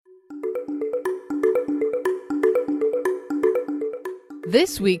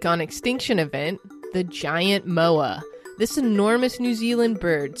This week on Extinction Event, the giant moa. This enormous New Zealand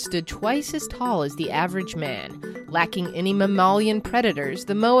bird stood twice as tall as the average man. Lacking any mammalian predators,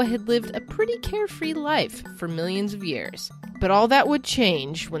 the moa had lived a pretty carefree life for millions of years. But all that would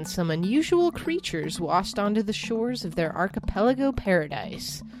change when some unusual creatures washed onto the shores of their archipelago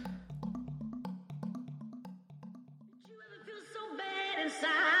paradise.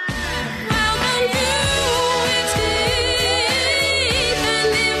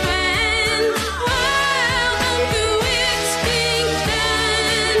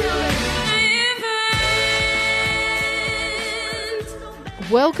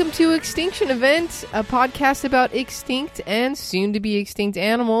 Welcome to Extinction Event, a podcast about extinct and soon-to-be extinct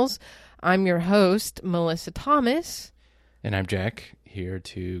animals. I'm your host, Melissa Thomas. And I'm Jack, here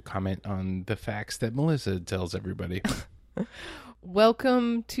to comment on the facts that Melissa tells everybody.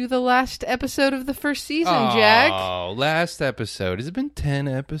 Welcome to the last episode of the first season, Jack. Oh, last episode. Has it been 10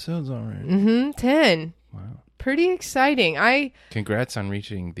 episodes already? Mm-hmm, 10. Wow. Pretty exciting. Congrats on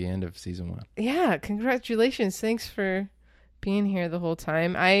reaching the end of season 1. Yeah, congratulations. Thanks for being here the whole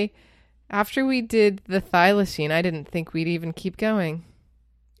time. After we did the thylacine, I didn't think we'd even keep going.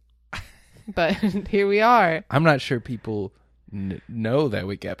 But here we are. I'm not sure people know that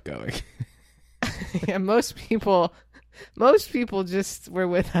we kept going. Yeah, most people just were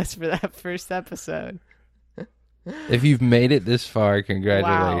with us for that first episode. If you've made it this far,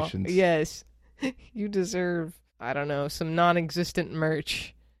 congratulations. Wow. Yes. You deserve, I don't know, some non-existent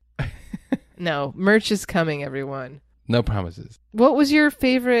merch. No, merch is coming, everyone. No promises. What was your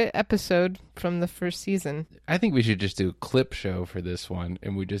favorite episode from the first season? I think we should just do a clip show for this one,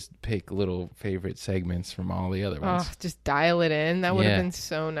 and we just pick little favorite segments from all the other ones. Oh, just dial it in. That would have been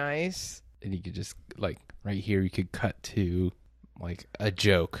so nice. And you could just, like, right here, you could cut to, like, a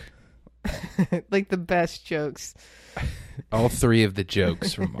joke. Like the best jokes. All 3 of the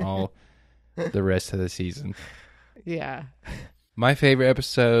jokes from all the rest of the season. Yeah. My favorite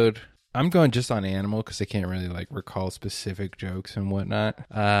episode, I'm going just on animal because I can't really recall specific jokes and whatnot.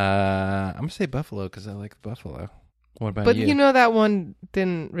 I'm going to say buffalo because I like buffalo. What about you? But you know that one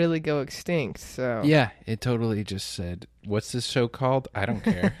didn't really go extinct, so. Yeah, it totally just said, what's this show called? I don't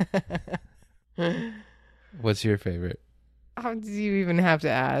care. What's your favorite? How do you even have to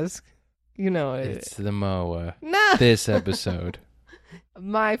ask? You know it. It's the MOA. No! This episode.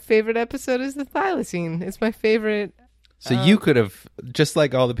 My favorite episode is the thylacine. It's my favorite. So you could have, just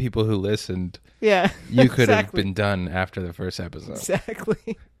like all the people who listened, yeah, you could have been done after the first episode.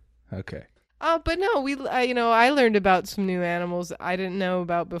 Exactly. Okay. But no, I learned about some new animals I didn't know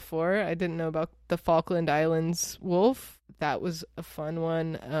about before. I didn't know about the Falkland Islands wolf. That was a fun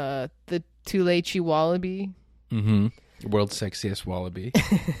one. The Tulachi wallaby. Mm-hmm. World's sexiest wallaby.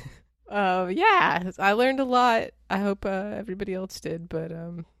 Yeah, I learned a lot. I hope everybody else did, but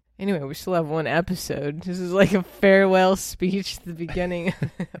anyway, we still have one episode. This is like a farewell speech at the beginning of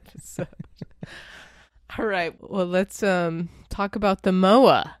the episode. All right, well, let's talk about the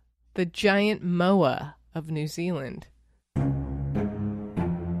moa, the giant moa of New Zealand.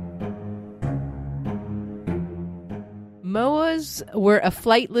 Moas were a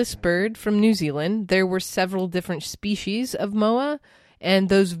flightless bird from New Zealand. There were several different species of moa, and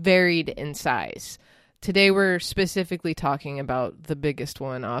those varied in size. Today we're specifically talking about the biggest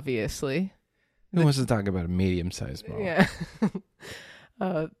one, obviously. Who wants to talk about a medium-sized moa?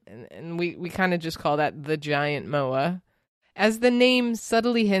 Yeah. And we kind of just call that the giant moa. As the name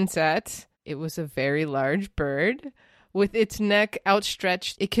subtly hints at, it was a very large bird. With its neck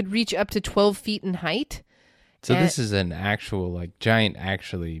outstretched, it could reach up to 12 feet in height. So this is an actual, giant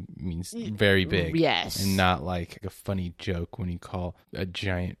actually means very big. Yes. And not like a funny joke when you call a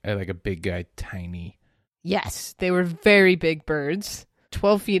giant, like a big guy, tiny. Yes, they were very big birds.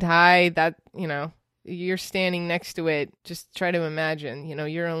 12 feet high, that, you're standing next to it. Just try to imagine,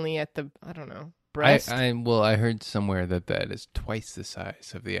 you're only at the, I don't know, breast. I heard somewhere that is twice the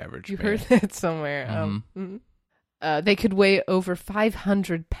size of the average You bear. heard that somewhere. They could weigh over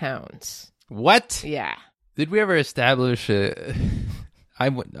 500 pounds. What? Yeah. Did we ever establish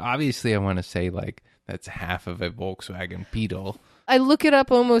obviously I want to say that's half of a Volkswagen Beetle. I look it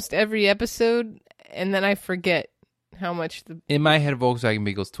up almost every episode and then I forget how much In my head, Volkswagen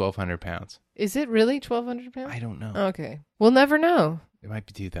Beetle's 1,200 pounds. Is it really 1,200 pounds? I don't know. Okay. We'll never know. It might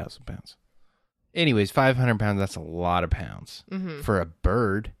be 2,000 pounds. Anyways, 500 pounds, that's a lot of pounds. Mm-hmm. For a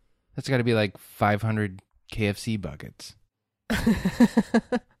bird, that's got to be 500 KFC buckets.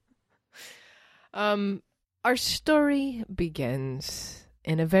 Our story begins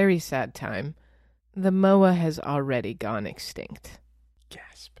in a very sad time. The moa has already gone extinct.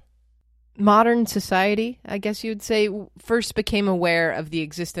 Gasp. modern society, I guess you'd say, first became aware of the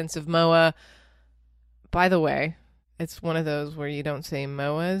existence of Moa. By the way, it's one of those where you don't say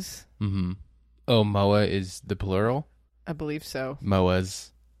Moas. Mm-hmm. Oh, Moa is the plural? I believe so.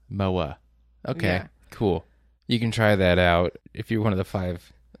 Moas. Moa. Okay, Yeah. cool. You can try that out if you're one of the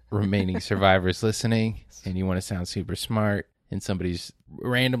 5 remaining survivors listening and you want to sound super smart and somebody's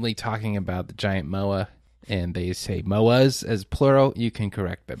randomly talking about the giant Moa and they say Moas as plural, you can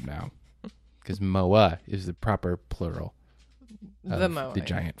correct them now. Because Moa is the proper plural of The Moa. the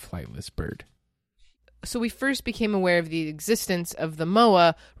giant flightless bird. So we first became aware of the existence of the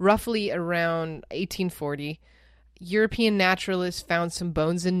Moa roughly around 1840. European naturalists found some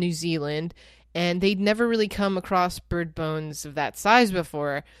bones in New Zealand, and they'd never really come across bird bones of that size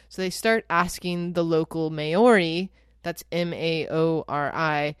before. So they start asking the local Maori, that's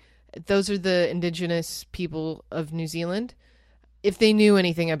Maori, those are the indigenous people of New Zealand, if they knew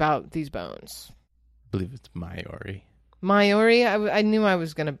anything about these bones. I believe it's Maori. Maori? I knew I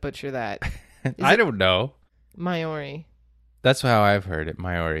was going to butcher that. I don't know. Maori. That's how I've heard it,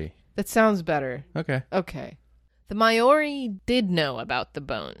 Maori. That sounds better. Okay. Okay. The Maori did know about the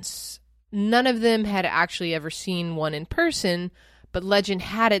bones. None of them had actually ever seen one in person, but legend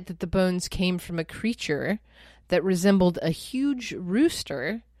had it that the bones came from a creature that resembled a huge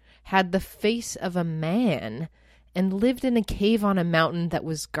rooster, had the face of a man, and lived in a cave on a mountain that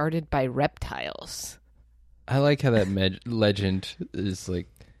was guarded by reptiles. I like how that legend is like,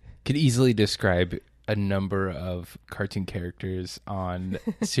 could easily describe a number of cartoon characters on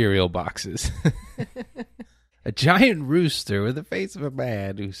cereal boxes. A giant rooster with the face of a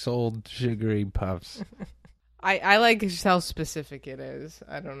man who sold sugary puffs. I like how specific it is.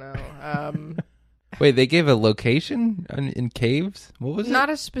 I don't know. Wait, they gave a location in caves? What was Not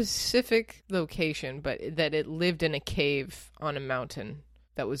a specific location, but that it lived in a cave on a mountain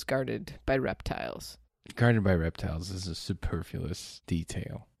that was guarded by reptiles. Guarded by reptiles is a superfluous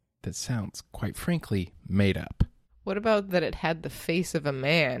detail that sounds, quite frankly, made up. What about that it had the face of a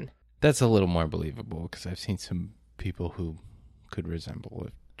man? That's a little more believable because I've seen some people who could resemble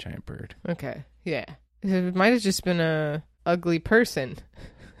a giant bird. Okay, yeah. It might have just been a ugly person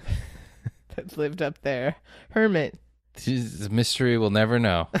that lived up there. Hermit. The mystery we'll never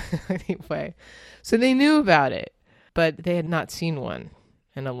know. Anyway, so they knew about it, but they had not seen one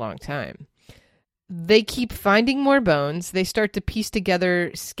in a long time. They keep finding more bones. They start to piece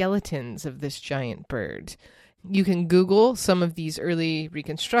together skeletons of this giant bird. You can Google some of these early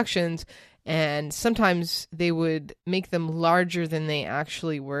reconstructions, and sometimes they would make them larger than they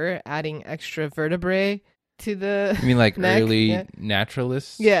actually were, adding extra vertebrae to the You mean like neck? early Yeah.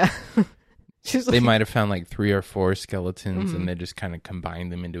 naturalists? Yeah. Just They like- might have found like 3 or 4 skeletons Mhm. and they just kind of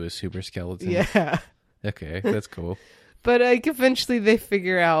combined them into a super skeleton. Yeah. Okay, that's cool. But eventually they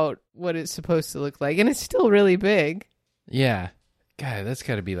figure out what it's supposed to look like, and it's still really big. Yeah. God, that's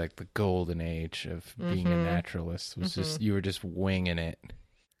got to be like the golden age of being a Mhm. naturalist. Was just you were just winging it.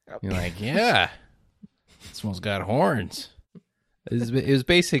 You're like, yeah, this one's got horns. It was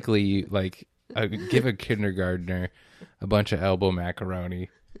basically like give a kindergartner a bunch of elbow macaroni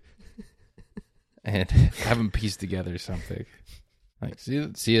and have them piece together something. Like,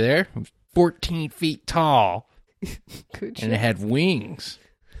 see there? It was 14 feet tall Good and it had wings.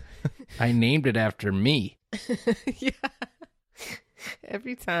 I named it after me. Yeah.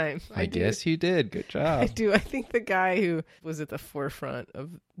 Every time. I guess you did. Good job. I do. I think the guy who was at the forefront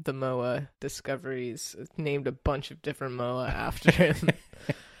of the Moa discoveries named a bunch of different Moa after him.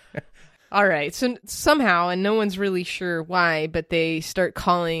 All right. So somehow, and no one's really sure why, but they start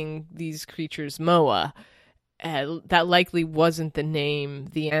calling these creatures Moa. That likely wasn't the name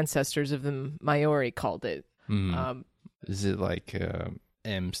the ancestors of the Maori called it. Hmm. Is it like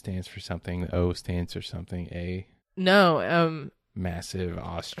M stands for something, O stands for something, A? No. Massive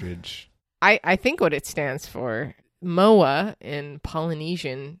ostrich. I think what it stands for, Moa in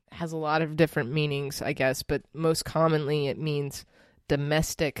Polynesian, has a lot of different meanings, I guess, but most commonly it means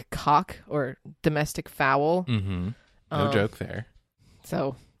domestic cock or domestic fowl. Mm-hmm. No joke there.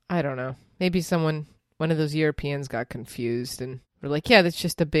 So, I don't know. Maybe one of those Europeans got confused and were like, yeah, that's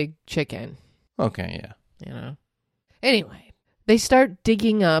just a big chicken, Okay, yeah. you know? Anyway, they start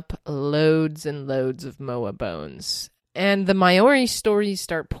digging up loads and loads of Moa bones. And the Maori stories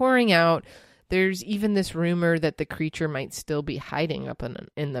start pouring out. There's even this rumor that the creature might still be hiding up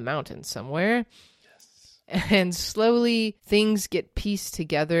in the mountains somewhere. Yes. And slowly things get pieced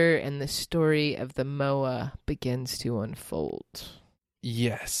together and the story of the Moa begins to unfold.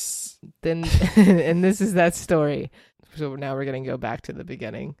 Yes. Then, and this is that story. So now we're going to go back to the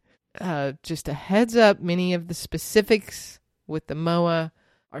beginning. Just a heads up, many of the specifics with the Moa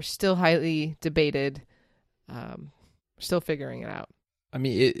are still highly debated. Still figuring it out. I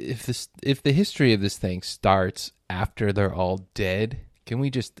mean, if the history of this thing starts after they're all dead, can we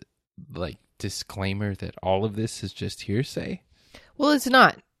just disclaimer that all of this is just hearsay? Well, it's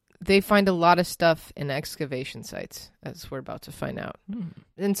not. They find a lot of stuff in excavation sites, as we're about to find out.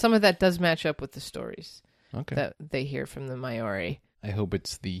 And some of that does match up with the stories that they hear from the Maori. I hope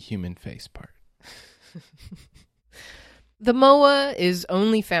it's the human face part. The moa is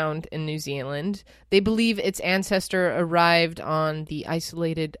only found in New Zealand. They believe its ancestor arrived on the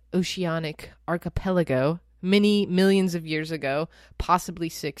isolated oceanic archipelago many millions of years ago, possibly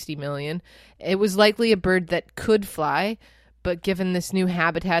 60 million. It was likely a bird that could fly, but given this new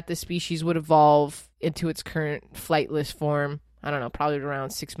habitat, the species would evolve into its current flightless form, I don't know, probably around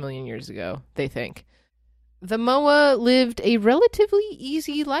 6 million years ago, they think. The moa lived a relatively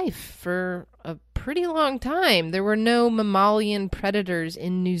easy life for a pretty long time. There were no mammalian predators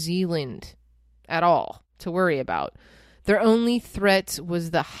in New Zealand at all to worry about. Their only threat was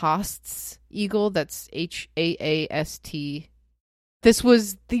the Haast's eagle, that's Haast. This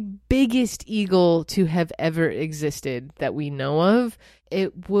was the biggest eagle to have ever existed that we know of.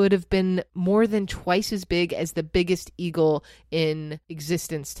 It would have been more than twice as big as the biggest eagle in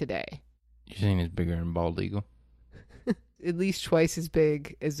existence today. You're saying it's bigger than bald eagle? At least twice as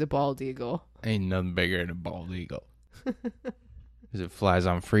big as a bald eagle. Ain't nothing bigger than a bald eagle. Because it flies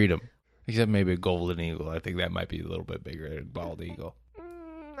on freedom. Except maybe a golden eagle. I think that might be a little bit bigger than a bald eagle.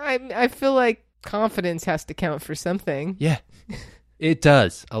 I feel like confidence has to count for something. Yeah, it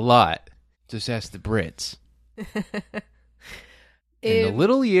does. A lot. Just ask the Brits. In a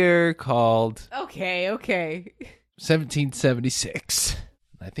little year called... Okay. 1776.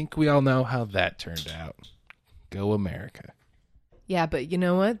 I think we all know how that turned out. Go America. Yeah, but you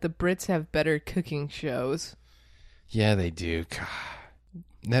know what? The Brits have better cooking shows. Yeah, they do. God.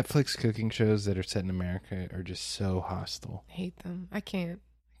 Netflix cooking shows that are set in America are just so hostile. I hate them. I can't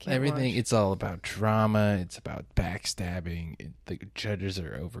Everything, watch. it's all about drama. It's about backstabbing. The judges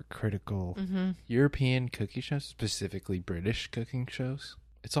are overcritical. Mm-hmm. European cooking shows, specifically British cooking shows,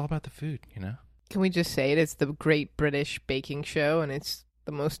 it's all about the food, you know? Can we just say it? It's the Great British Baking Show, and it's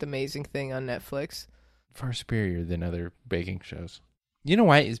the most amazing thing on Netflix. Far superior than other baking shows. You know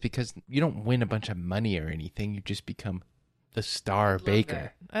why? It's because you don't win a bunch of money or anything. You just become the star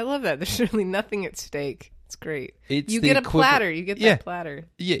baker. I love that. There's really nothing at stake. It's great. It's you get a platter. You get that platter.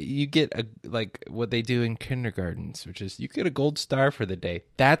 Yeah, you get what they do in kindergartens, which is you get a gold star for the day.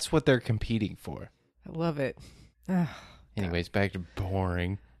 That's what they're competing for. I love it. Anyways, back to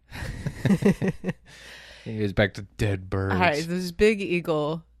boring. Anyways, back to dead birds. All right, this big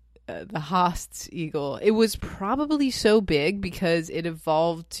eagle, the Haast's eagle, it was probably so big because it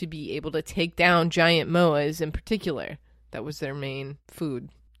evolved to be able to take down giant moas in particular. That was their main food.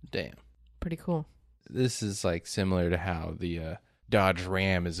 Damn. Pretty cool. This is similar to how the Dodge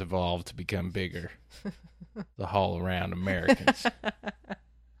Ram has evolved to become bigger. The haul around Americans.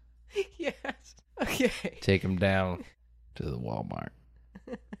 Yes. Okay. Take them down to the Walmart.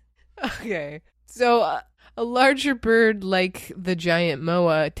 Okay. So a larger bird like the giant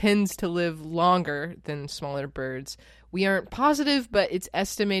moa tends to live longer than smaller birds. We aren't positive, but it's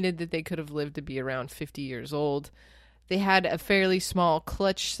estimated that they could have lived to be around 50 years old. They had a fairly small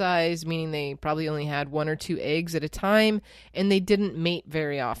clutch size, meaning they probably only had 1 or 2 eggs at a time, and they didn't mate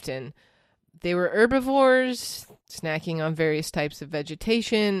very often. They were herbivores, snacking on various types of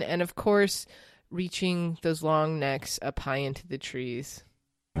vegetation, and of course, reaching those long necks up high into the trees.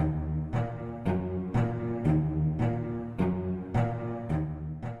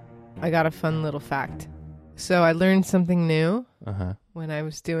 I got a fun little fact. So I learned something new when I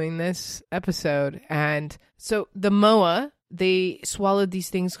was doing this episode. And so the moa, they swallowed these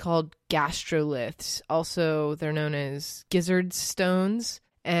things called gastroliths. Also, they're known as gizzard stones.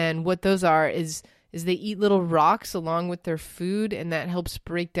 And what those are is they eat little rocks along with their food, and that helps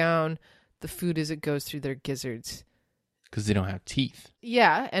break down the food as it goes through their gizzards. Because they don't have teeth.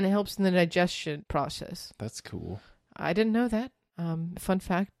 Yeah, and it helps in the digestion process. That's cool. I didn't know that. Fun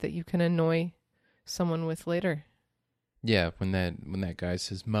fact that you can annoy someone with later. Yeah, when that guy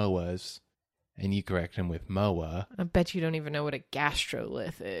says moas, and you correct him with moa. I bet you don't even know what a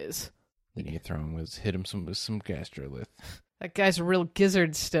gastrolith is. Then you throw him with some gastrolith. That guy's a real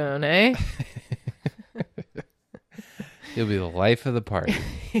gizzard stone, eh? He'll be the life of the party.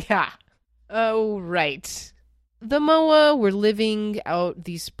 Yeah. Oh, right. The moa were living out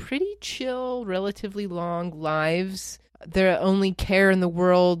these pretty chill, relatively long lives. Their only care in the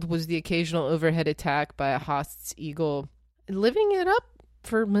world was the occasional overhead attack by a Haast's eagle, living it up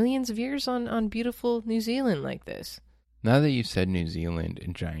for millions of years on beautiful New Zealand like this. Now that you've said New Zealand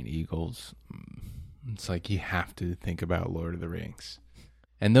and giant eagles, it's like you have to think about Lord of the Rings.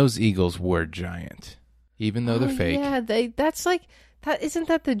 And those eagles were giant, even though they're fake. Yeah, that's like that. Isn't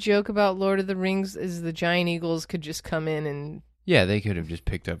that the joke about Lord of the Rings? Is the giant eagles could just come in and Yeah, they could have just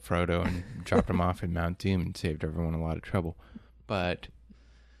picked up Frodo and dropped him off in Mount Doom and saved everyone a lot of trouble. But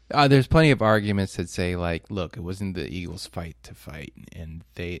there's plenty of arguments that say, like, look, it wasn't the eagles' fight to fight, and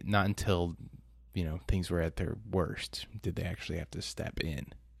they not until things were at their worst did they actually have to step in.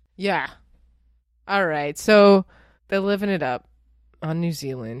 Yeah. All right, so they're living it up on New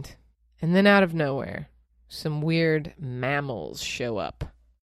Zealand, and then out of nowhere, some weird mammals show up.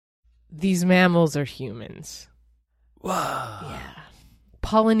 These mammals are humans. Whoa. Yeah.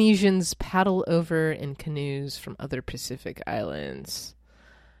 Polynesians paddle over in canoes from other Pacific islands.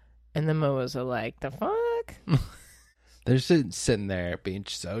 And the Moas are like, the fuck? They're sitting there being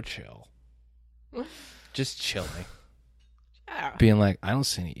so chill. Just chilling. Yeah. Being like, I don't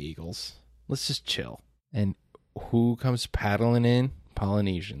see any eagles. Let's just chill. And who comes paddling in?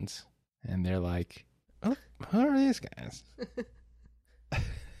 Polynesians. And they're like, oh, who are these guys?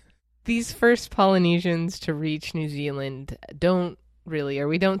 These first Polynesians to reach New Zealand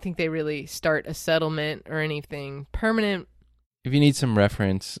we don't think they really start a settlement or anything permanent. If you need some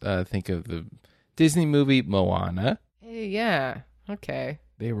reference, think of the Disney movie Moana. Hey, yeah. Okay.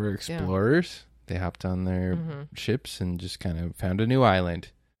 They were explorers. Yeah. They hopped on their ships and just kind of found a new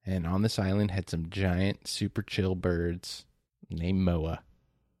island. And on this island had some giant, super chill birds named Moa.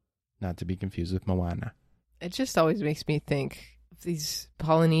 Not to be confused with Moana. It just always makes me think of these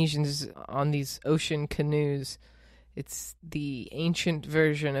Polynesians on these ocean canoes. It's the ancient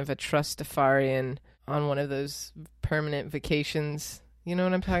version of a trustafarian on one of those permanent vacations. You know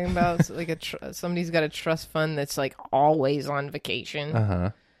what I'm talking about? It's like somebody's got a trust fund that's like always on vacation.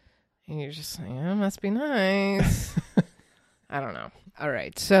 Uh-huh. And you're just like, oh, must be nice. I don't know. All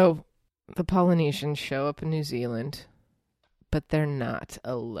right. So the Polynesians show up in New Zealand, but they're not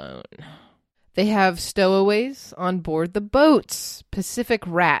alone. They have stowaways on board the boats, Pacific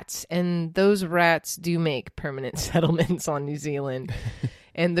rats, and those rats do make permanent settlements on New Zealand.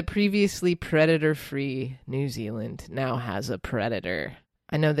 And the previously predator-free New Zealand now has a predator.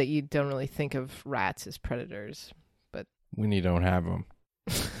 I know that you don't really think of rats as predators, but when you don't have them,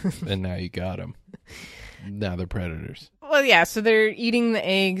 and now you got them. Now they're predators. Well, yeah, so they're eating the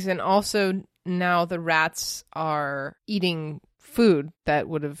eggs, and also now the rats are eating food that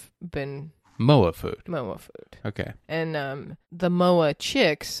would have been Moa food. Moa food. Okay. And the Moa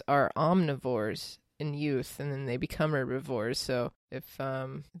chicks are omnivores in youth, and then they become herbivores. So if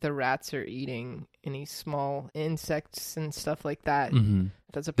the rats are eating any small insects and stuff like that,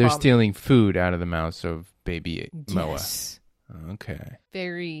 that's a problem. They're stealing food out of the mouths of baby Moa. Yes. Okay.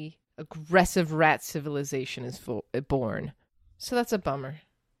 Very aggressive rat civilization is born. So that's a bummer.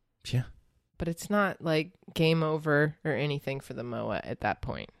 Yeah. But it's not like game over or anything for the Moa at that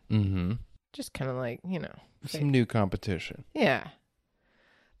point. Mm-hmm. Just kind of like, some new competition. Yeah.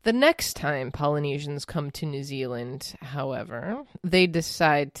 The next time Polynesians come to New Zealand, however, they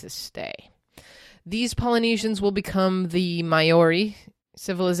decide to stay. These Polynesians will become the Maori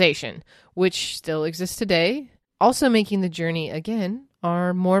civilization, which still exists today. Also making the journey again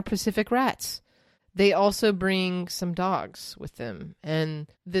are more Pacific rats. They also bring some dogs with them, and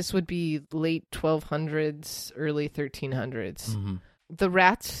this would be late 1200s, early 1300s. Mm-hmm. The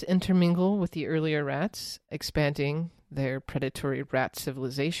rats intermingle with the earlier rats, expanding their predatory rat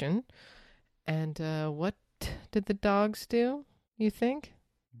civilization. And what did the dogs do, you think?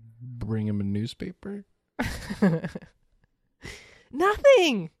 Bring them a newspaper?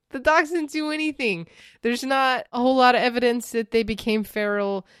 Nothing! The dogs didn't do anything. There's not a whole lot of evidence that they became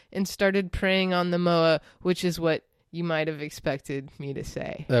feral and started preying on the Moa, which is what you might have expected me to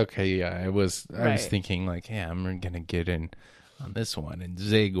say. Okay, yeah. I was thinking like, yeah, I'm going to get in on this one and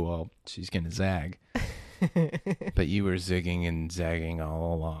zig while she's going to zag. But you were zigging and zagging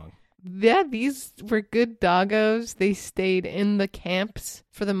all along. Yeah, these were good doggos. They stayed in the camps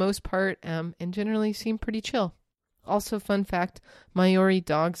for the most part and generally seemed pretty chill. Also, fun fact, Maori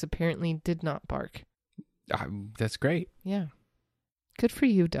dogs apparently did not bark. That's great. Yeah. Good for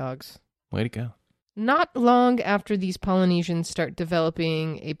you, dogs. Way to go. Not long after these Polynesians start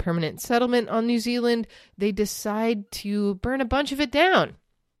developing a permanent settlement on New Zealand, they decide to burn a bunch of it down.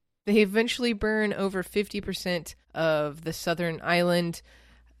 They eventually burn over 50% of the southern island.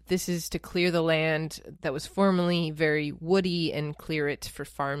 This is to clear the land that was formerly very woody and clear it for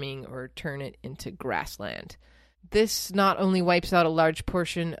farming or turn it into grassland. This not only wipes out a large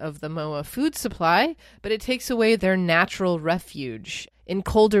portion of the Moa food supply, but it takes away their natural refuge. In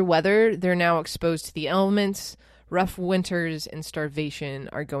colder weather, they're now exposed to the elements, Rough winters and starvation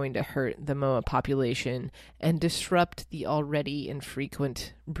are going to hurt the moa population and disrupt the already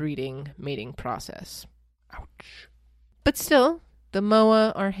infrequent breeding mating process. Ouch. But still, the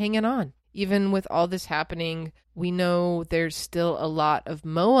moa are hanging on. Even with all this happening, we know there's still a lot of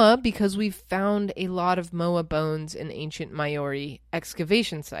moa because we've found a lot of moa bones in ancient Maori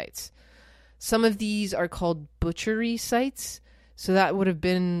excavation sites. Some of these are called butchery sites, so that would have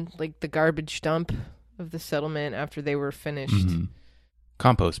been like the garbage dump of the settlement after they were finished. Mm-hmm.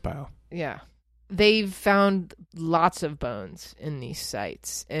 Compost pile. Yeah. They've found lots of bones in these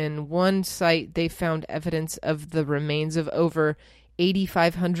sites. In one site, they found evidence of the remains of over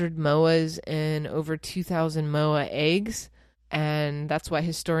 8,500 moas and over 2,000 moa eggs. And that's why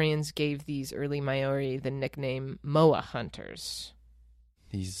historians gave these early Maori the nickname moa hunters.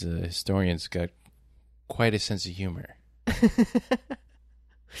 These historians got quite a sense of humor.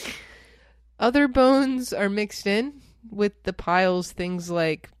 Other bones are mixed in with the piles, things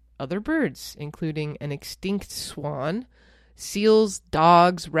like other birds, including an extinct swan, seals,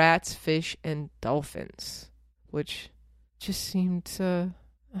 dogs, rats, fish, and dolphins, which just seemed I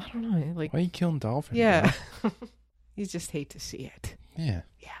don't know, like... Why are you killing dolphins? Yeah. You just hate to see it. Yeah.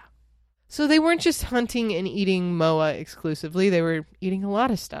 Yeah. So they weren't just hunting and eating moa exclusively, they were eating a lot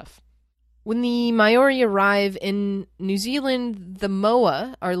of stuff. When the Maori arrive in New Zealand, the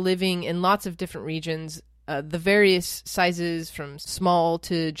moa are living in lots of different regions. The various sizes from small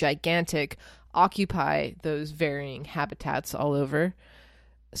to gigantic occupy those varying habitats all over.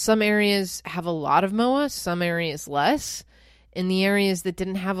 Some areas have a lot of moa, some areas less. In the areas that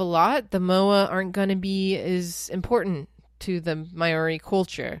didn't have a lot, the moa aren't going to be as important to the Maori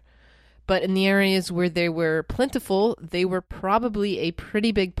culture. But in the areas where they were plentiful, they were probably a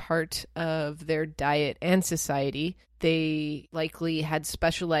pretty big part of their diet and society. They likely had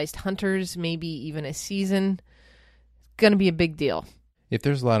specialized hunters, maybe even a season. It's going to be a big deal. If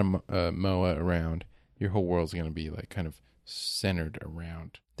there's a lot of moa around, your whole world's going to be like kind of centered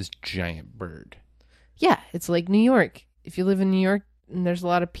around this giant bird. Yeah, it's like New York. If you live in New York and there's a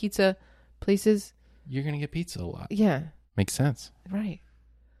lot of pizza places, you're going to get pizza a lot. Yeah. Makes sense. Right.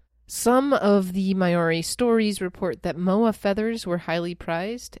 Some of the Maori stories report that moa feathers were highly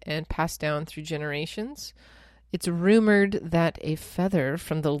prized and passed down through generations. It's rumored that a feather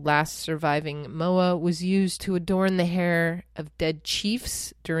from the last surviving moa was used to adorn the hair of dead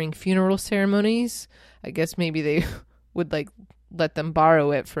chiefs during funeral ceremonies. I guess maybe they would let them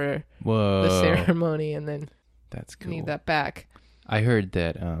borrow it for the ceremony and then that's cool. Need that back. I heard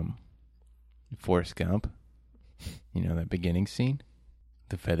that Forrest Gump, that beginning scene,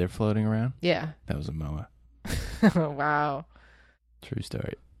 the feather floating around. Yeah. That was a moa. Wow. True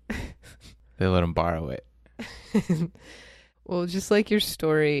story. They let him borrow it. Well, just like your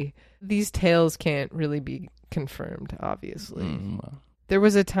story, these tales can't really be confirmed, obviously. Well. There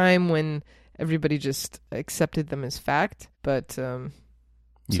was a time when everybody just accepted them as fact, but some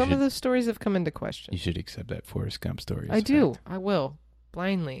of those stories have come into question. You should accept that Forrest Gump story. I do. I will.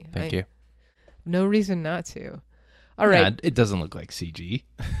 Blindly. Thank you. No reason not to. All right. It doesn't look like CG.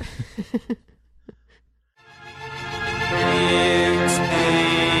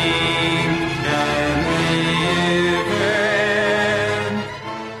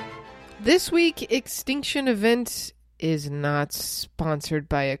 This week, Extinction Event is not sponsored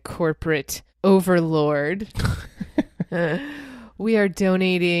by a corporate overlord. We are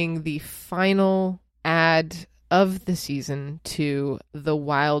donating the final ad of the season to the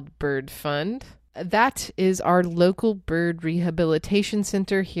Wild Bird Fund. That is our local bird rehabilitation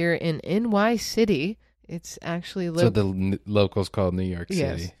center here in NY City. It's actually so the locals called New York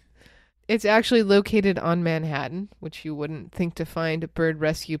City. Yes. It's actually located on Manhattan, which you wouldn't think to find a bird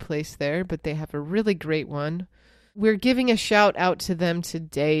rescue place there, but they have a really great one. We're giving a shout out to them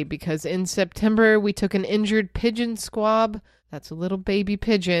today because in September we took an injured pigeon squab, that's a little baby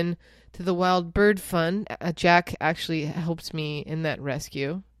pigeon, to the Wild Bird Fund. Jack actually helped me in that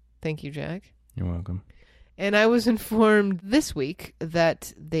rescue. Thank you, Jack. You're welcome. And I was informed this week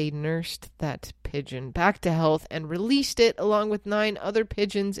that they nursed that pigeon back to health and released it along with 9 other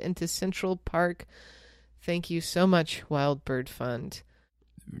pigeons into Central Park. Thank you so much, Wild Bird Fund.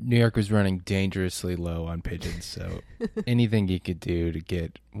 New York was running dangerously low on pigeons, so anything you could do to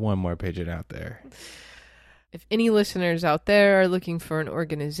get one more pigeon out there. If any listeners out there are looking for an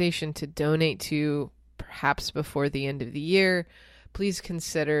organization to donate to, perhaps before the end of the year, please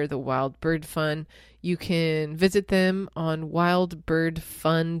consider the Wild Bird Fund. You can visit them on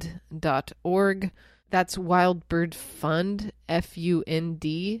wildbirdfund.org. That's wildbirdfund,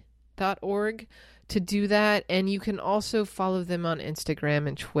 FUND.org to do that. And you can also follow them on Instagram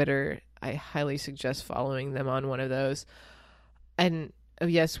and Twitter I highly suggest following them on one of those. And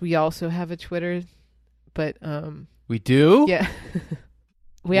yes, we also have a Twitter, but we do? Yeah.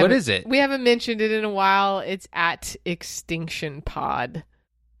 What is it? We haven't mentioned it in a while. It's at Extinction Pod.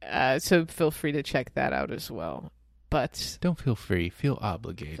 So feel free to check that out as well. But don't feel free. Feel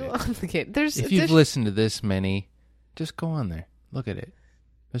obligated. If you've listened to this many, just go on there. Look at it.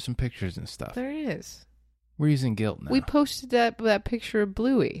 There's some pictures and stuff. There is. We're using guilt now. We posted that picture of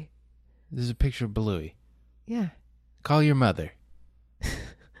Bluey. There's a picture of Bluey. Yeah. Call your mother.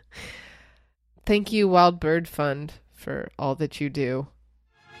 Thank you, Wild Bird Fund, for all that you do.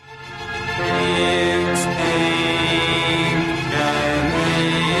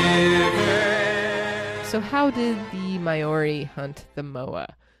 So how did the Maori hunt the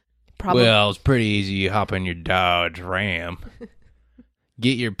moa? Well, it's pretty easy. You hop in your Dodge Ram,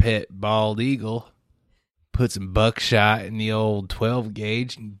 get your pet bald eagle, put some buckshot in the old 12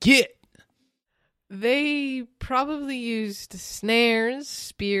 gauge, and get. They probably used snares,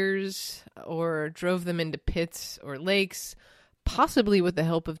 spears, or drove them into pits or lakes, possibly with the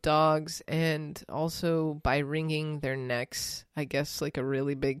help of dogs, and also by wringing their necks, I guess like a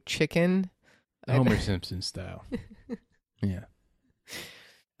really big chicken. Homer Simpson style. Yeah.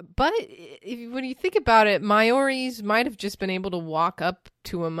 But when you think about it, Maoris might have just been able to walk up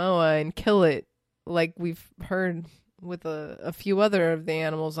to a moa and kill it, like we've heard with a few other of the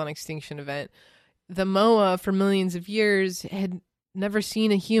animals on Extinction Event. The moa, for millions of years, had never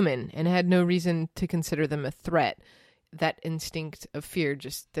seen a human and had no reason to consider them a threat. That instinct of fear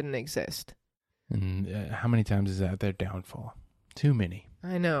just didn't exist. And how many times is that their downfall? Too many.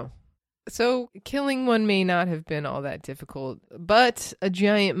 I know. So killing one may not have been all that difficult, but a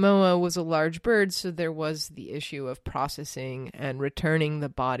giant moa was a large bird, so there was the issue of processing and returning the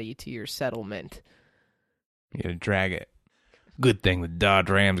body to your settlement. You gotta drag it. Good thing the Dodge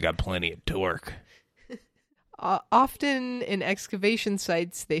Ram's got plenty of torque. Often in excavation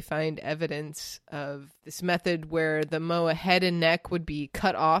sites, they find evidence of this method where the moa head and neck would be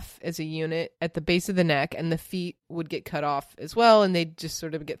cut off as a unit at the base of the neck, and the feet would get cut off as well, and they'd just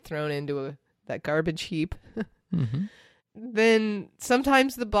sort of get thrown into that garbage heap. Mm-hmm. Then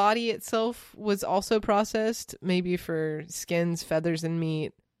sometimes the body itself was also processed, maybe for skins, feathers, and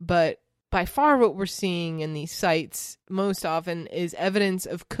meat, but by far what we're seeing in these sites most often is evidence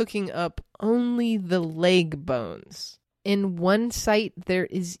of cooking up only the leg bones. In one site, there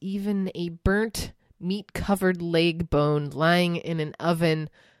is even a burnt, meat-covered leg bone lying in an oven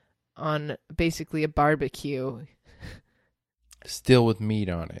on basically a barbecue. Still with meat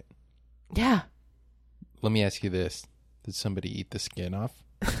on it. Yeah. Let me ask you this. Did somebody eat the skin off?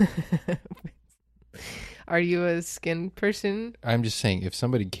 Are you a skin person? I'm just saying, if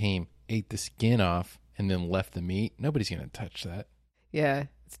somebody came, ate the skin off, and then left the meat, nobody's going to touch that. Yeah,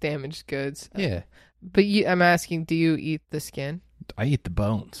 it's damaged goods. Yeah. But I'm asking, do you eat the skin? I eat the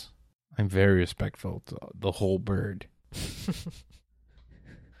bones. I'm very respectful to the whole bird.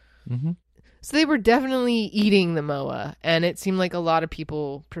 Mm-hmm. So they were definitely eating the moa, and it seemed like a lot of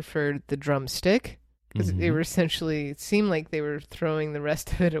people preferred the drumstick, because they were essentially, it seemed like they were throwing the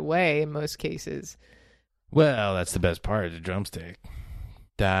rest of it away in most cases. Well, that's the best part of the drumstick.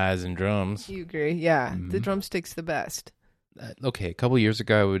 Dies and drums. You agree? Yeah, the drumstick's the best. Okay, a couple years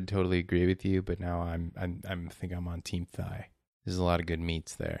ago I would totally agree with you, but now I think I'm on team thigh. There's a lot of good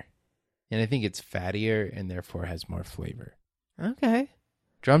meats there, and I think it's fattier and therefore has more flavor. Okay.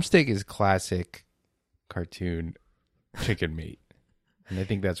 Drumstick is classic cartoon chicken meat, and I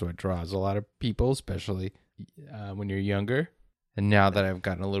think that's what draws a lot of people, especially when you're younger. And now that I've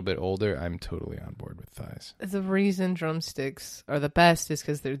gotten a little bit older, I'm totally on board with thighs. The reason drumsticks are the best is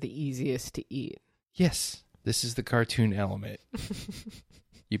because they're the easiest to eat. Yes, this is the cartoon element.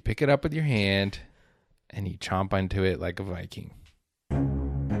 You pick it up with your hand, and you chomp onto it like a Viking.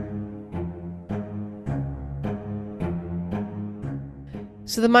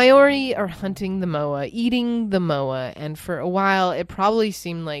 So the Maori are hunting the moa, eating the moa, and for a while it probably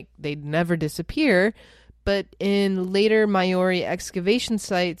seemed like they'd never disappear. But in later Maori excavation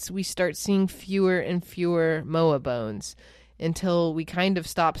sites, we start seeing fewer and fewer moa bones until we kind of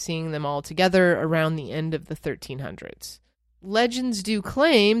stop seeing them altogether around the end of the 1300s. Legends do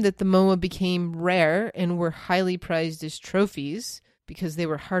claim that the moa became rare and were highly prized as trophies because they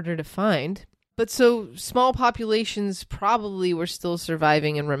were harder to find. But so small populations probably were still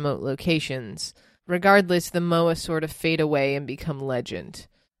surviving in remote locations. Regardless, the moa sort of fade away and become legend.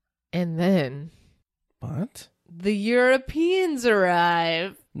 And then... What? The Europeans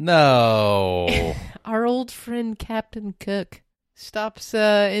arrive. No. Our old friend Captain Cook stops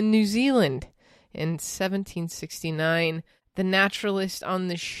in New Zealand in 1769. The naturalist on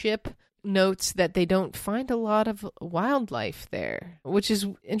the ship notes that they don't find a lot of wildlife there, which is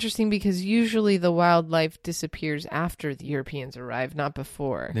interesting because usually the wildlife disappears after the Europeans arrive, not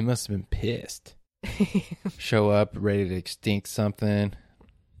before. They must have been pissed. Show up ready to extinct something.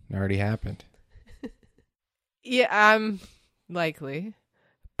 It already happened. Yeah, likely.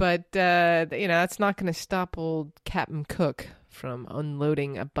 But, that's not going to stop old Captain Cook from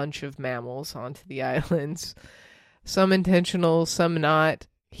unloading a bunch of mammals onto the islands. Some intentional, some not.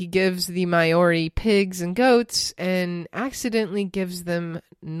 He gives the Maori pigs and goats and accidentally gives them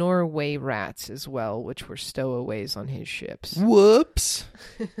Norway rats as well, which were stowaways on his ships. Whoops.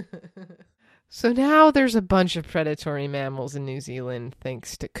 So now there's a bunch of predatory mammals in New Zealand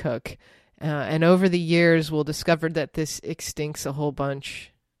thanks to Cook. And over the years, we'll discover that this extincts a whole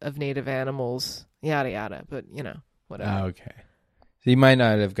bunch of native animals, yada, yada. But, whatever. Okay. So he might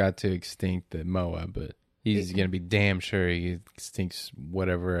not have got to extinct the moa, but he's going to be damn sure he extincts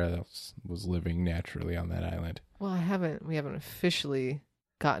whatever else was living naturally on that island. Well, we haven't officially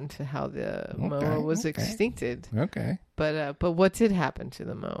gotten to how the moa was extincted. Okay. But what did happen to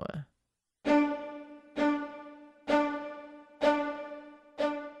the moa?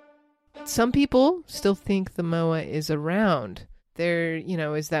 Some people still think the moa is around. There,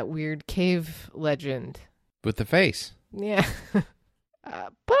 is that weird cave legend. With the face. Yeah.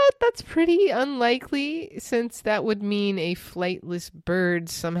 But that's pretty unlikely, since that would mean a flightless bird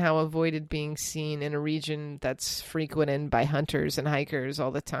somehow avoided being seen in a region that's frequented by hunters and hikers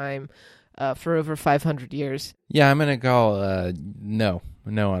all the time for over 500 years. Yeah, I'm going to call no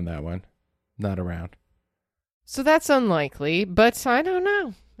on that one. Not around. So that's unlikely, but I don't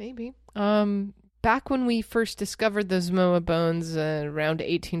know. Maybe. Back when we first discovered those moa bones around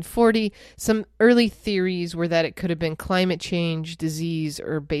 1840, some early theories were that it could have been climate change, disease,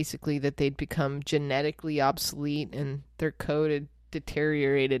 or basically that they'd become genetically obsolete and their code had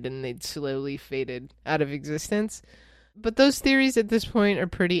deteriorated and they'd slowly faded out of existence. But those theories at this point are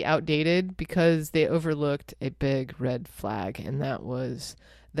pretty outdated because they overlooked a big red flag, and that was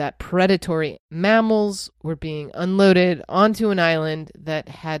that predatory mammals were being unloaded onto an island that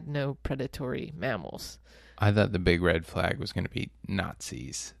had no predatory mammals. I thought the big red flag was going to be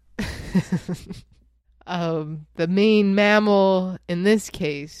Nazis. The main mammal in this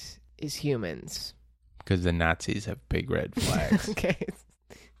case is humans. Because the Nazis have big red flags. Okay.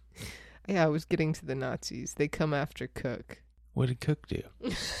 Yeah, I was getting to the Nazis. They come after Cook. What did Cook do?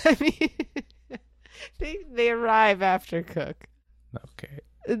 I mean, they arrive after Cook. Okay.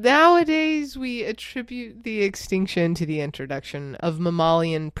 Nowadays, we attribute the extinction to the introduction of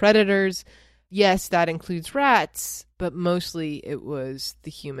mammalian predators. Yes, that includes rats, but mostly it was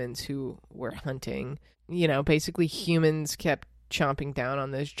the humans who were hunting. Basically humans kept chomping down on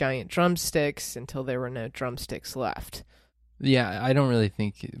those giant drumsticks until there were no drumsticks left. Yeah, I don't really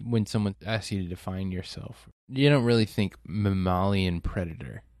think when someone asks you to define yourself, you don't really think mammalian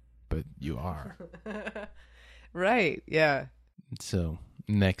predator, but you are. Right, yeah. So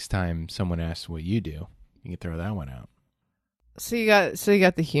next time someone asks what you do, you can throw that one out. So you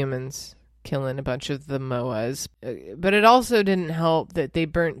got the humans killing a bunch of the moas, but it also didn't help that they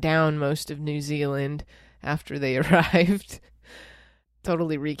burnt down most of New Zealand after they arrived,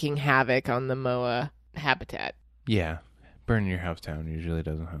 totally wreaking havoc on the moa habitat. Yeah, burning your house down usually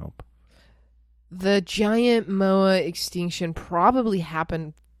doesn't help. The giant moa extinction probably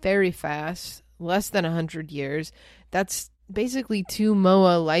happened very fast, less than 100 years. That's basically 2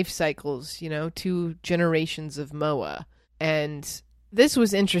 moa life cycles, 2 generations of moa. And this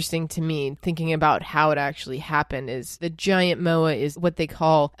was interesting to me, thinking about how it actually happened. Is the giant moa is what they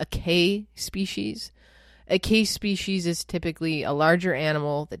call a K species. A K species is typically a larger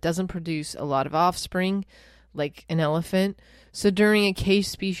animal that doesn't produce a lot of offspring, like an elephant. So during a K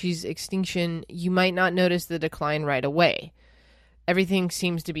species extinction, you might not notice the decline right away. Everything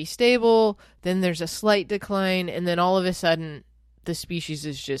seems to be stable, then there's a slight decline, and then all of a sudden, the species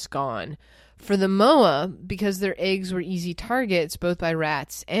is just gone. For the moa, because their eggs were easy targets both by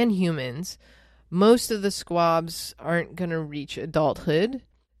rats and humans, most of the squabs aren't going to reach adulthood.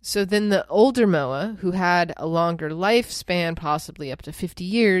 So then the older moa, who had a longer lifespan, possibly up to 50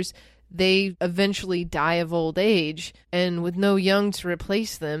 years, they eventually die of old age, and with no young to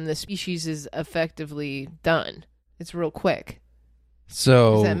replace them, the species is effectively done. It's real quick.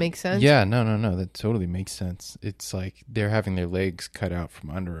 So does that make sense? Yeah, no, that totally makes sense. It's like they're having their legs cut out from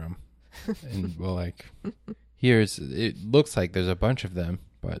under them. And it looks like there's a bunch of them,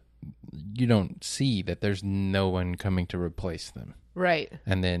 but you don't see that there's no one coming to replace them. Right.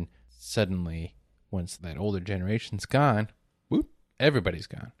 And then suddenly, once that older generation's gone, whoop, everybody's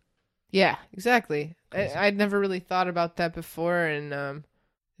gone. Yeah, exactly. I'd never really thought about that before, and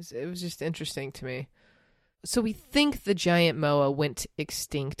It was just interesting to me. So we think the giant moa went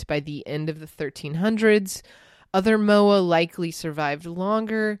extinct by the end of the 1300s. Other moa likely survived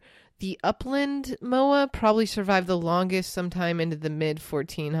longer. The upland moa probably survived the longest, sometime into the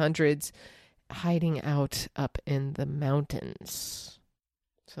mid-1400s, hiding out up in the mountains.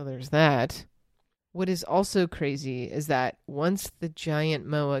 So there's that. What is also crazy is that once the giant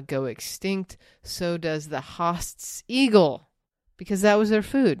moa go extinct, so does the Haast's eagle, because that was their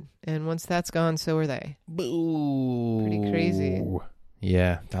food. And once that's gone, so are they. Boo. Pretty crazy.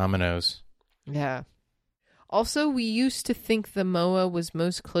 Yeah, dominoes. Yeah. Also, we used to think the moa was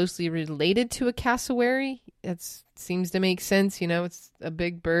most closely related to a cassowary. That seems to make sense. It's a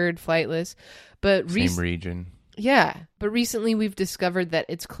big bird, flightless. But Same region. Yeah, but recently we've discovered that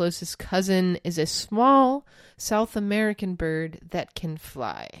its closest cousin is a small South American bird that can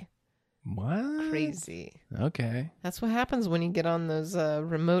fly. What? Crazy. Okay. That's what happens when you get on those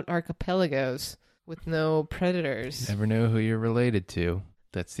remote archipelagos with no predators. Never know who you're related to.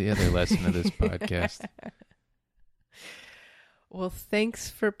 That's the other lesson of this podcast. Well, thanks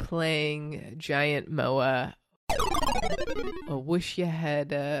for playing Giant Moa. I wish you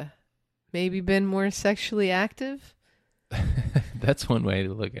had maybe been more sexually active. That's one way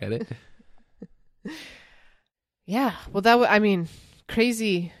to look at it. Yeah, well,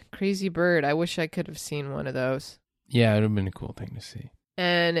 crazy bird. I wish I could have seen one of those. Yeah, it would have been a cool thing to see.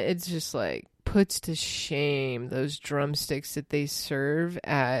 And it's just puts to shame those drumsticks that they serve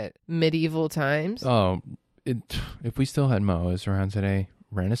at medieval times. Oh, if we still had moas around today,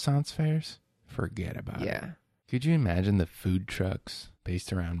 Renaissance fairs, forget about it. Yeah. Could you imagine the food trucks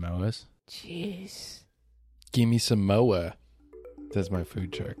based around moas? Jeez. Give me some moa. That's my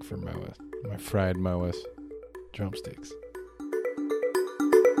food truck for moa. My fried moas. Drumsticks.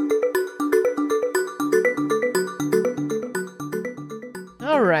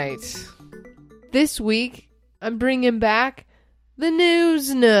 All right. This week, I'm bringing back the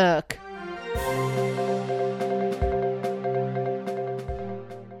News Nook.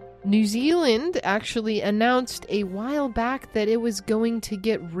 New Zealand actually announced a while back that it was going to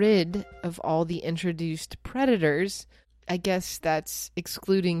get rid of all the introduced predators. I guess that's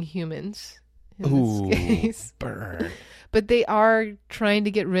excluding humans in this case. Burn. But they are trying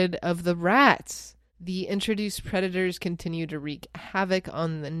to get rid of the rats. The introduced predators continue to wreak havoc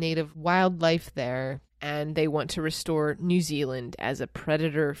on the native wildlife there, and they want to restore New Zealand as a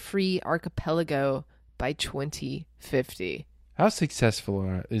predator-free archipelago by 2050. How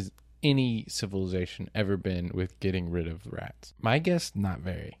successful is any civilization ever been with getting rid of rats? My guess, not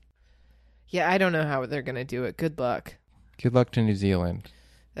very. Yeah, I don't know how they're going to do it. Good luck. Good luck to New Zealand.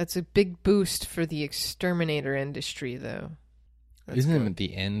 That's a big boost for the exterminator industry, though. Isn't it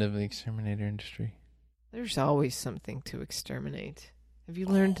the end of the exterminator industry? There's always something to exterminate. Have you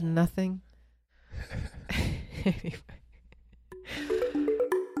learned nothing? Anyway.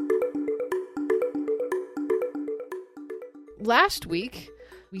 Last week,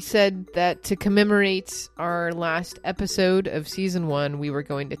 we said that to commemorate our last episode of Season 1, we were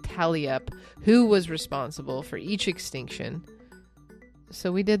going to tally up who was responsible for each extinction.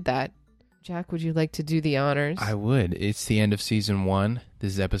 So we did that. Jack, would you like to do the honors? I would. It's the end of Season 1.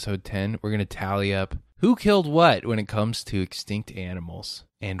 This is Episode 10. We're going to tally up who killed what when it comes to extinct animals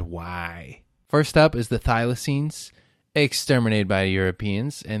and why. First up is the thylacines, exterminated by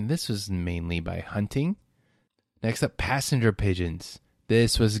Europeans, and this was mainly by hunting. Next up, passenger pigeons.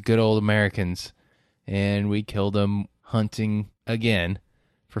 This was good old Americans, and we killed them hunting again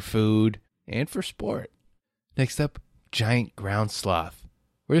for food and for sport. Next up, giant ground sloth.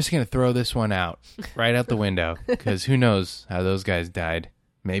 We're just going to throw this one out, right out the window, because who knows how those guys died.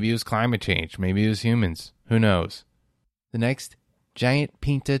 Maybe it was climate change. Maybe it was humans. Who knows? The next, giant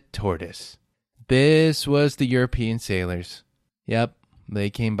pinta tortoise. This was the European sailors. Yep,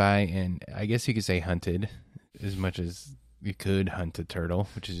 they came by and I guess you could say hunted as much as you could hunt a turtle,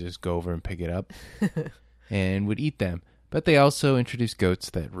 which is just go over and pick it up and would eat them. But they also introduced goats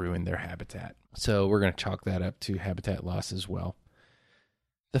that ruined their habitat. So we're going to chalk that up to habitat loss as well.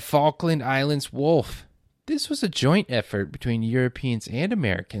 The Falkland Islands wolf. This was a joint effort between Europeans and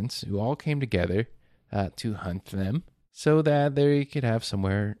Americans who all came together to hunt them so that they could have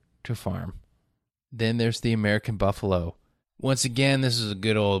somewhere to farm. Then there's the American buffalo. Once again, this is a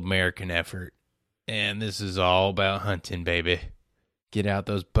good old American effort. And this is all about hunting, baby. Get out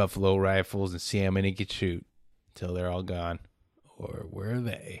those buffalo rifles and see how many you can shoot until they're all gone. Or were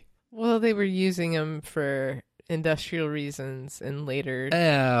they? Well, they were using them for industrial reasons and later.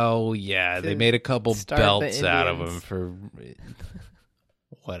 Oh, yeah. They made a couple belts out of them Indians. for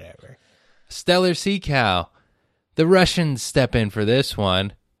whatever. Stellar sea cow. The Russians step in for this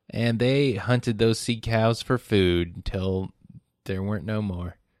one. And they hunted those sea cows for food until there weren't no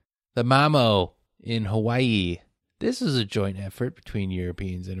more. The Mamo in Hawaii. This is a joint effort between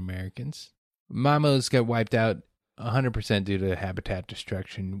Europeans and Americans. Mamos got wiped out 100% due to habitat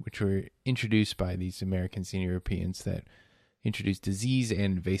destruction, which were introduced by these Americans and Europeans that introduced disease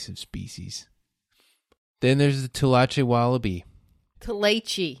and invasive species. Then there's the Tulache wallaby.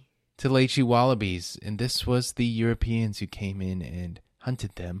 Tulache wallabies, and this was the Europeans who came in and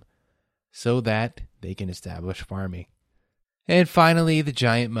hunted them so that they can establish farming. And finally, the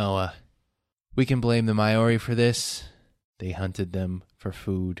giant moa. We can blame the Maori for this. They hunted them for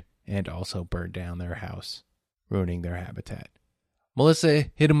food and also burned down their house, ruining their habitat. Melissa,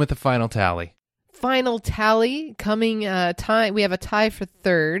 hit them with the final tally. Final tally coming tie. We have a tie for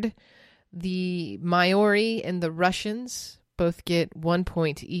third. The Maori and the Russians both get 1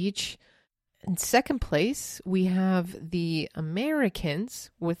 point each. In second place, we have the Americans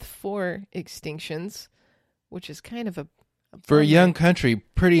with 4 extinctions, which is kind of a for a young country,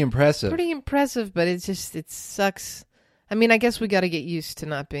 pretty impressive. Pretty impressive, but it sucks. I mean, I guess we got to get used to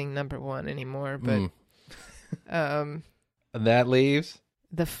not being number 1 anymore, but that leaves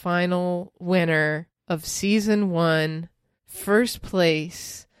the final winner of season 1, first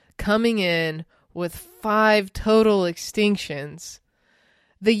place, coming in with 5 total extinctions.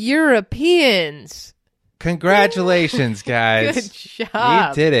 The Europeans. Congratulations, guys. Good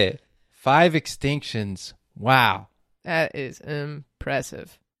job. You did it. 5 extinctions. Wow. That is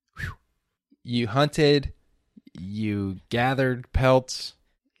impressive. You hunted, you gathered pelts,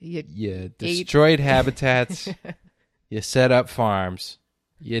 you destroyed habitats, you set up farms.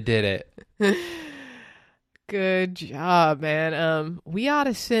 You did it. Good job, man. We ought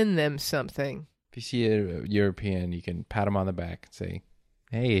to send them something. If you see a European, you can pat them on the back and say,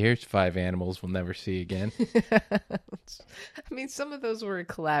 hey, here's 5 animals we'll never see again. I mean, some of those were a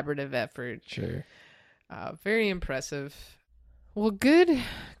collaborative effort. Sure. Very impressive. Well, good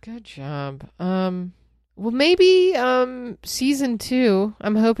job. Well, maybe season 2,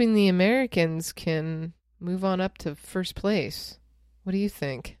 I'm hoping the Americans can move on up to first place. What do you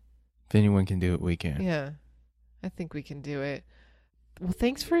think? If anyone can do it, we can. Yeah, I think we can do it. Well,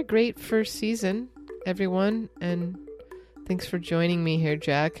 thanks for a great first season, everyone, and thanks for joining me here,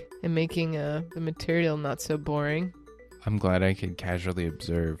 Jack, and making the material not so boring. I'm glad I could casually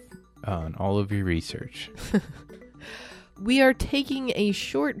observe on all of your research. We are taking a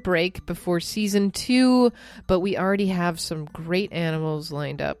short break before season 2, but we already have some great animals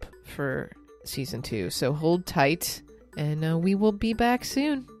lined up for season 2, so hold tight, and we will be back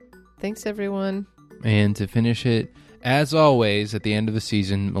soon. Thanks, everyone. And to finish it, as always, at the end of the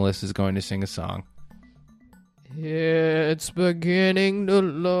season, Melissa's going to sing a song. It's beginning to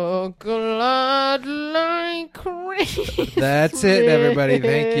look a lot like Christmas. That's it, everybody.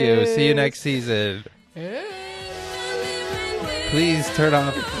 Thank you. See you next season. Please turn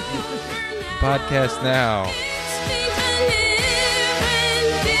off the podcast now.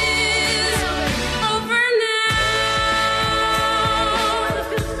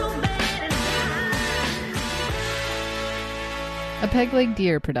 A Peg Leg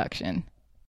Deer production.